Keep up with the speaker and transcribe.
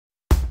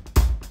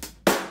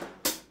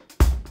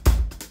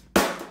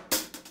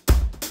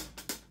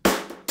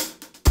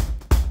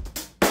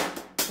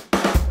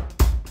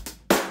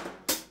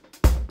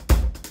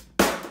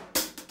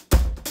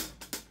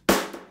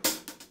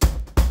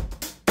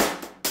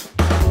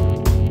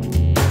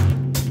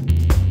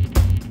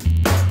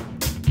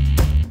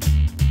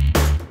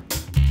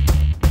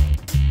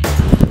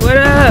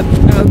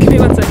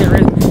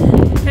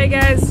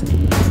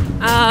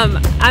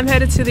I'm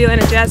headed to the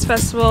Atlanta Jazz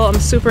Festival. I'm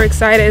super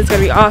excited. It's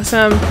gonna be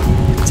awesome.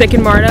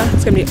 Taking Marta.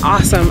 It's gonna be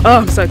awesome. Oh,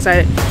 I'm so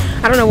excited.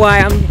 I don't know why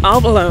I'm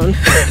all alone.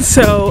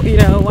 So, you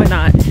know, why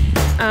not?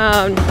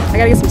 I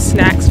gotta get some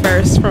snacks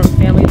first from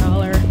Family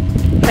Dollar.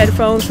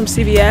 Headphones from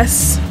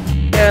CVS.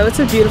 Yeah, it's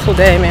a beautiful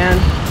day, man.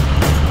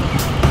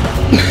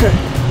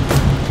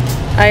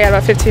 I got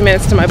about 15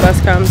 minutes till my bus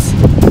comes.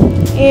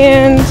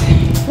 And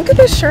look at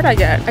this shirt I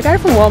got. I got it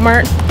from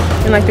Walmart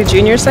in like the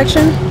junior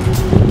section.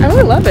 I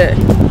really love it.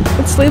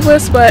 It's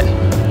sleeveless, but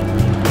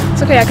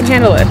it's okay, I can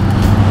handle it,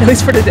 at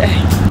least for today.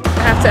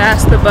 I have to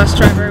ask the bus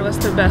driver what's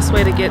the best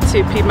way to get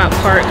to Piedmont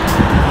Park.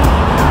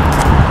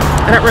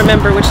 I don't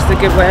remember which is a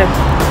good way.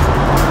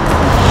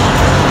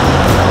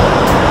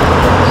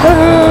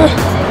 Oh,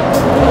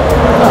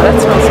 that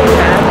smells so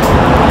bad.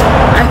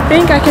 I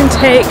think I can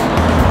take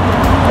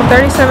the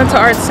 37 to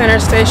Arts Center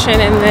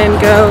station and then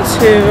go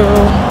to...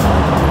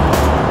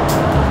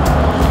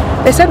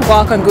 They said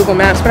walk on Google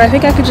Maps, but I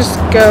think I could just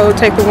go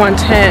take the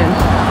 110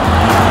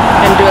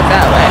 and do it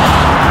that way.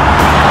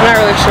 I'm not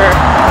really sure.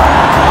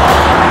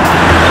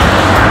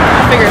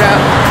 I'll figure it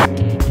out.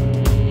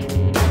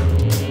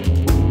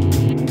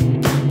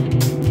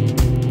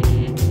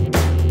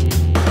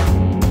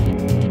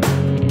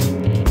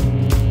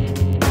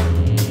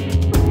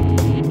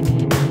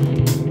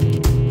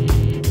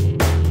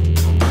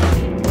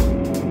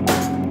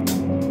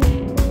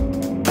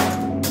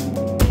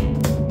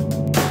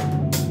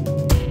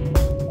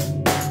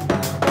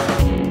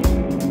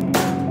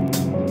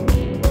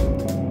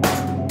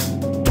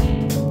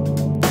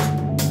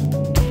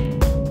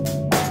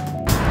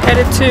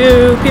 Headed to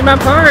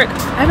Piedmont Park.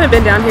 I haven't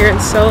been down here in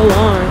so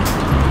long.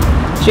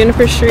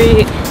 Juniper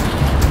Street.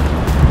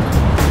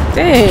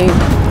 Dang. A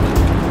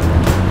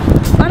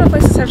lot of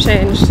places have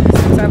changed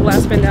since I've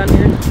last been down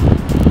here.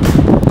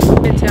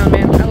 Midtown,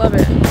 man. I love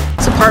it.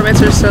 These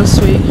apartments are so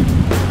sweet.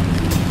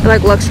 They're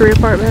like luxury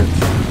apartments.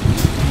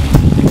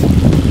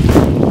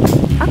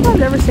 How come I've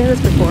never seen this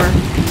before?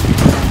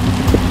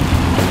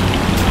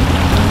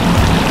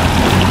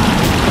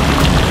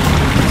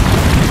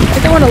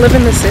 I want to live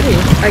in the city,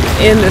 like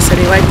in the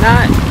city, like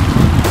not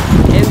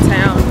in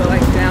town, but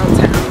like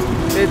downtown,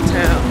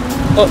 midtown,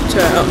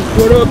 uptown,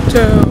 what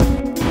uptown?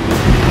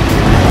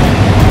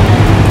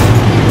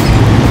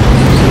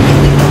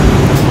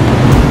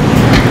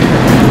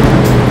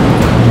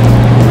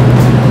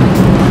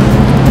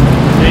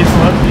 Please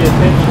love the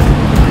attention.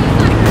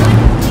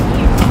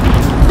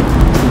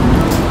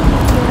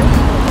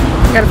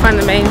 Gotta find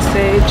the main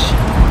stage.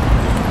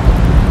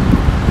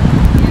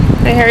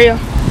 Hey, how are you?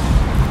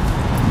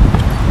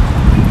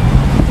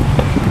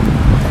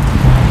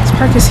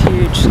 Park is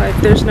huge, like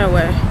there's no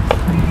way.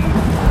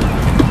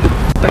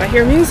 But I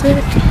hear music.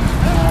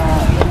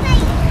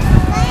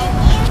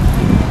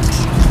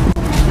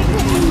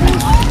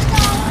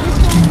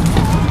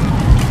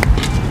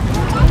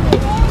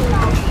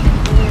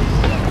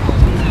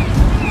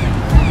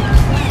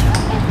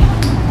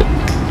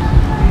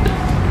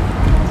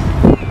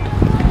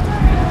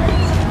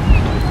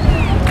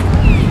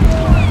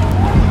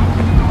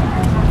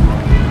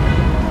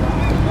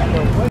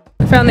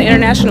 I found the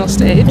international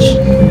stage.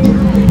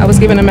 I was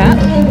given a map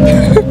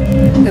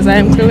because I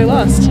am clearly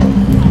lost.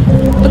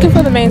 Looking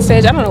for the main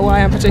stage. I don't know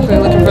why I'm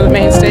particularly looking for the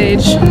main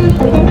stage.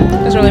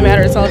 Doesn't really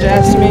matter. It's all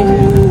jazz to me.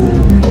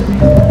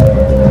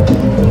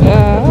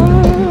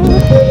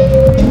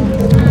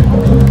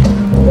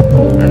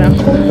 I don't know.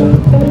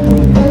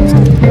 This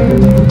is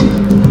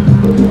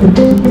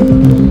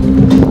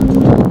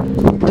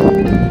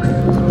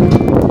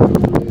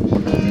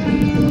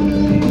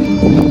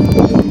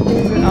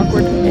an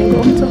awkward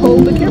angle to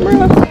hold the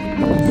camera.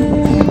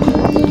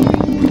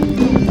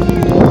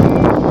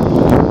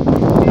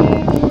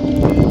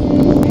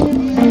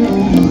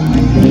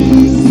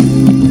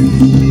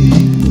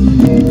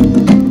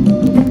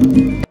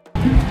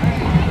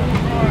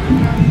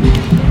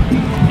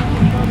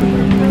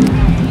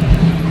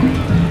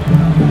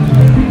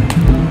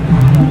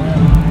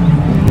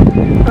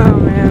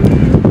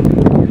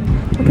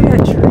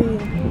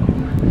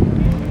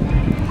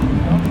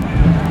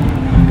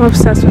 I'm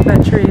obsessed with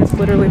that tree. It's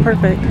literally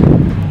perfect.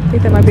 I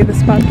think that might be the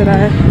spot that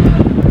I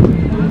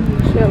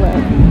chill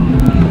at.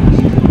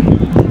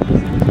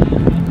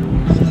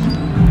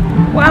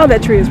 Wow,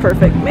 that tree is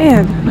perfect.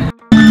 Man.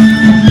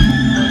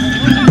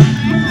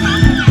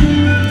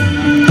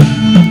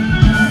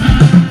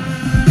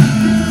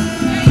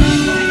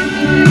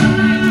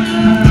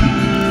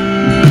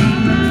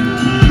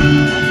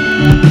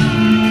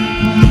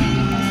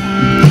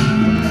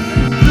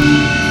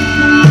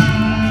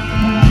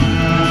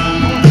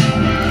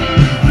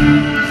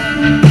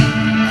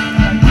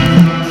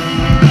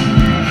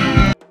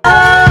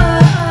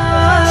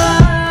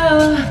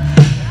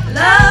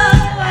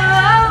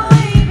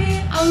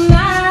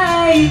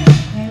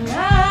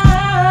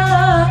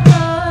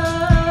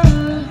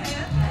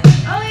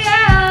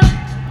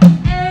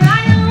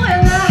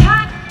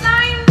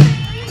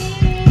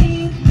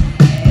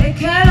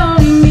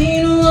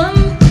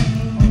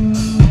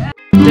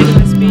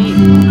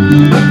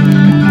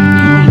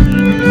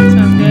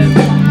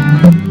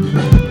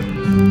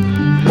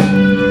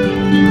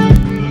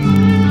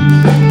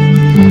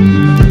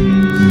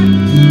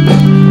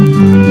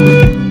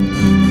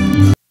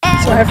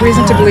 have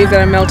reason to believe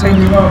that I'm melting.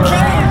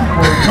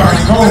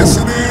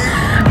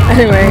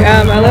 Anyway,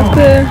 I left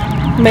the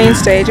main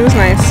stage. It was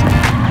nice.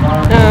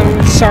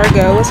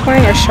 Chargaux was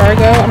playing, or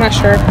Chargaux, I'm not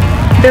sure.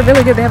 They're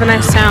really good. They have a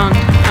nice sound.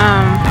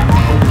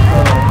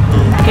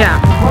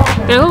 Yeah,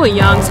 they're a little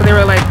young, so they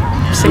were like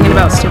singing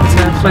about stupid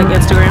stuff like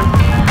Instagram.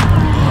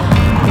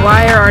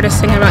 Why are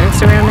artists singing about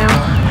Instagram now?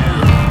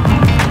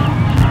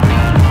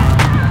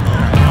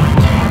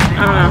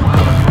 I don't know.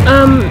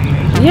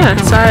 Yeah,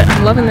 so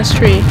I'm loving this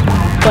tree,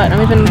 but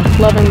I'm even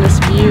loving this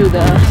view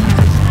though.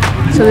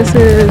 So this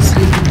is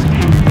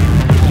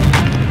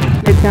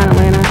Midtown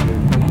Atlanta.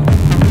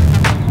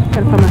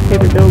 Gotta find my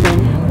favorite building.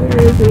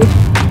 Where is he?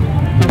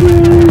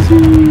 Where is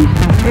he?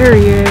 There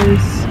he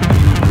is.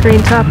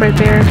 Green top right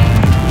there.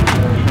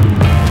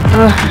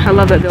 Oh, I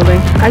love that building.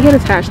 I get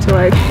attached to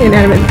like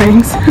inanimate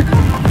things.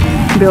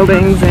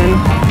 Buildings and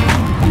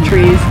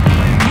trees.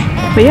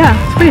 But yeah,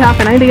 it's pretty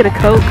hopping. I need to get a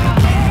Coke.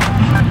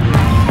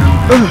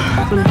 Ugh.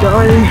 I'm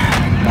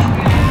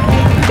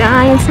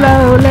dying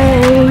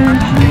slowly. No,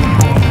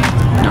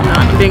 I'm not.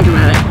 I'm being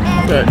dramatic,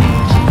 but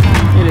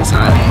it is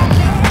hot.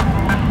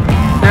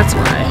 That's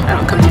why I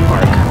don't come to the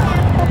park.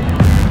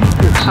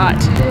 It's hot.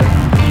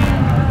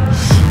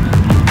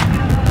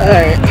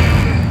 Alright.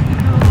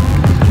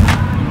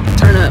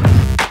 Turn up.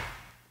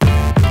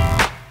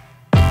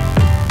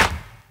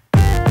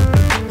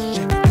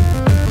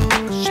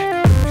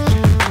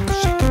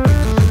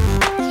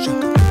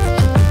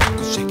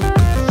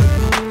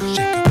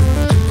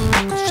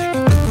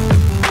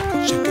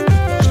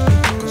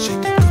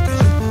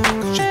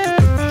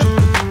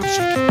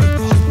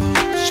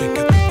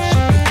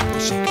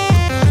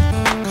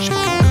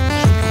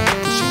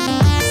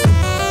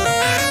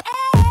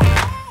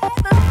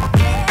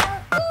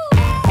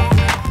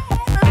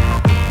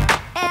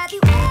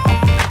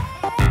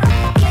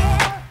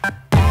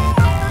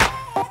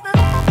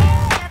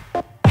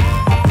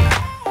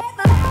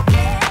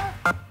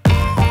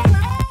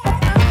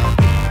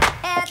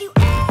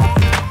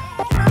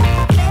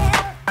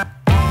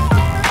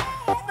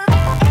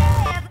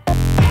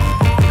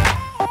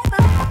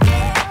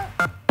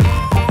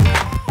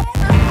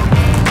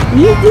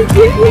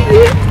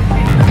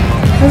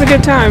 It was a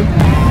good time.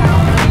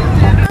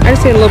 I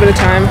just need a little bit of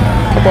time,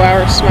 a couple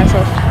hours to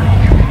myself.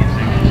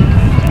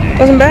 It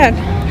wasn't bad.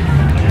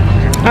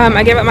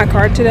 I gave up my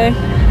card today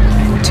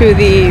to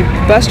the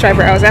bus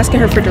driver. I was asking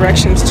her for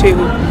directions to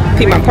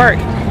Piedmont Park,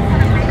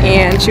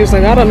 and she was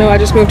like, I don't know, I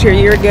just moved here a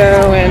year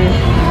ago and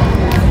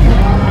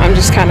I'm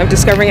just kind of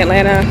discovering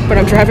Atlanta, but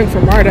I'm driving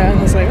from MARTA.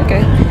 I was like,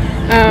 okay.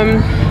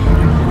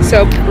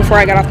 So before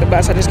I got off the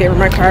bus, I just gave her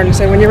my card and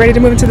said, when you're ready to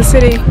move into the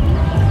city,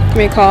 give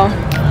me a call.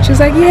 She was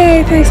like,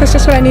 yay, thanks, that's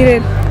just what I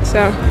needed.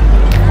 So,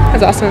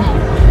 that's awesome.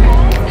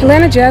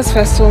 Atlanta Jazz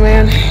Festival,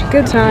 man,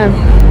 good time.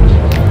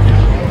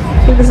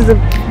 I think this is a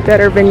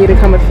better venue to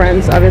come with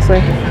friends,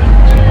 obviously.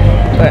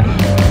 But,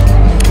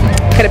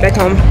 headed back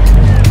home.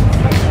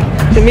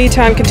 The me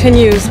time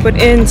continues, but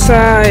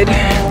inside,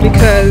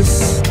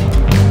 because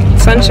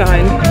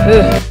sunshine,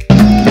 ugh.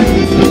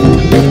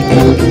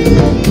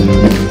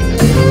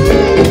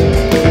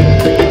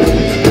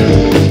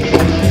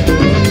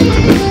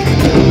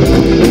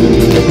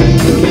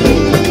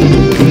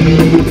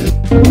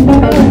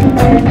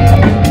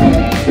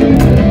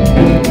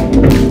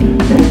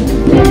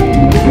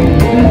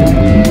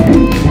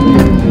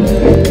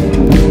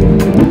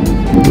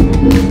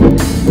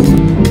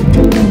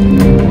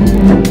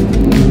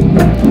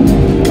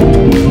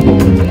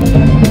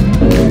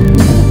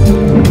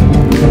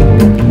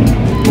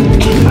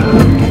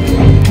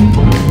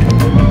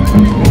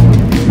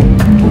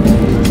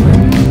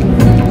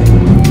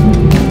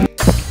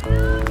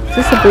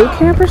 Boot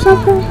camp or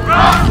something?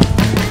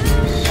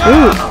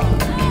 Shoot.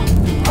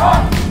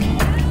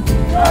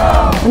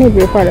 I need to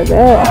be a part of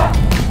that.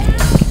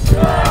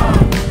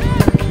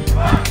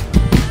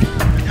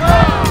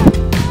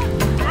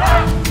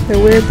 The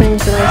weird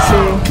things that I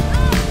see.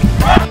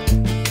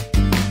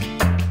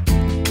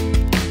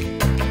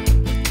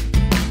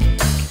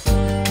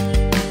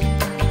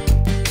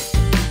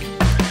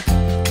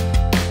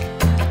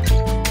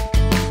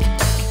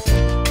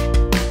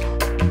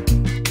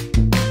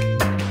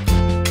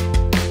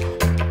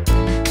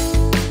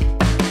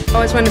 I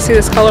always wanted to see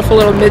this colorful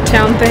little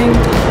Midtown thing.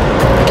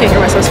 I can't hear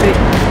myself speak.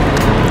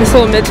 This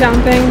little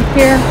Midtown thing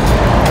here.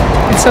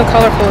 It's so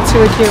colorful, it's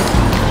really cute.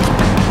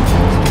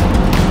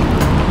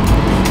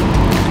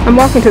 I'm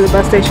walking to the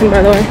bus station,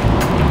 by the way,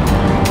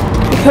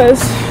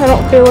 because I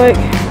don't feel like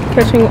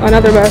catching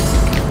another bus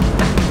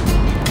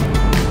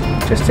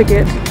just to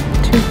get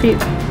 2 feet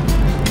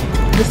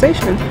to the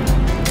station.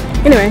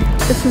 Anyway,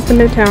 this is the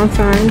Midtown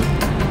sign.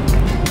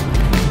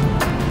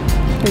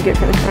 Let me get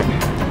from the front.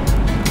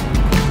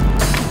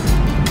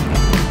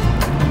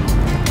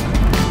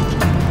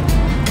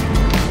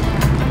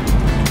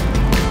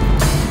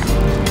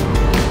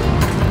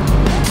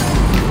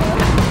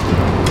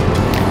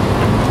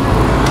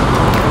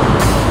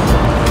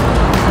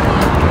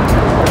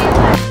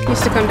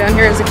 Used to come down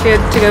here as a kid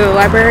to go to the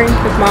library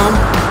with Mom.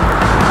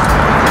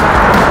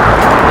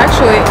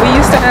 Actually, we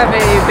used to have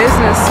a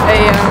business,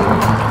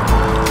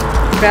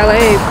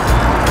 ballet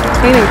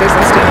painting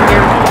business down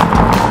here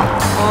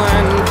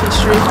on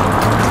Peachtree.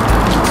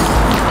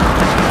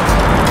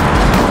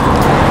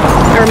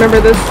 I remember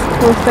this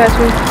little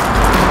statue.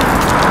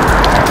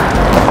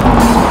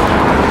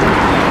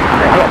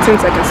 Alright, I got 10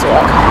 seconds to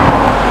walk.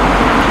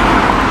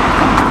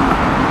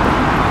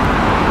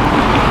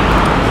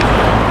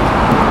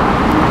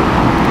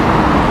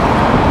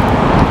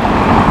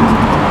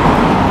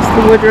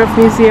 The Woodruff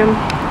Museum.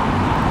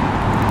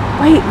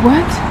 Wait,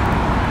 what?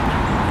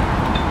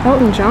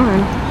 Elton John.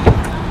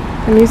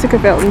 The music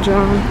of Elton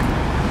John.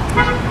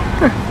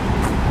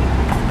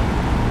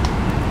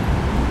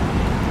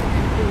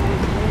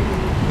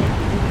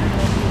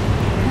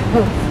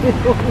 Huh.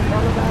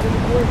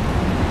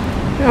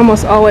 I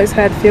almost always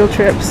had field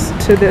trips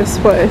to this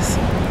place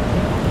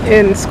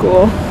in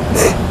school.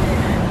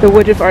 The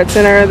Woodruff Art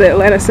Center, the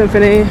Atlanta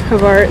Symphony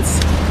of Arts.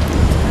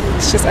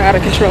 It's just out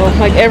of control,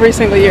 like every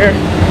single year.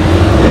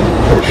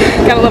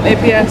 Gotta love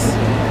APS.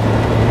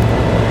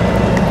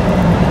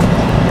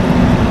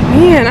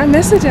 Man, I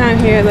miss it down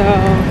here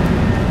though.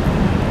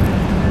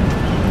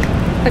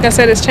 Like I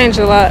said, it's changed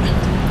a lot,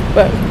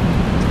 but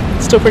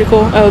it's still pretty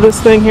cool. Oh, this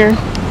thing here.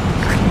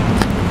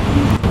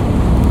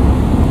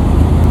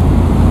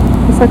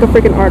 It's like a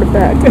freaking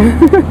artifact.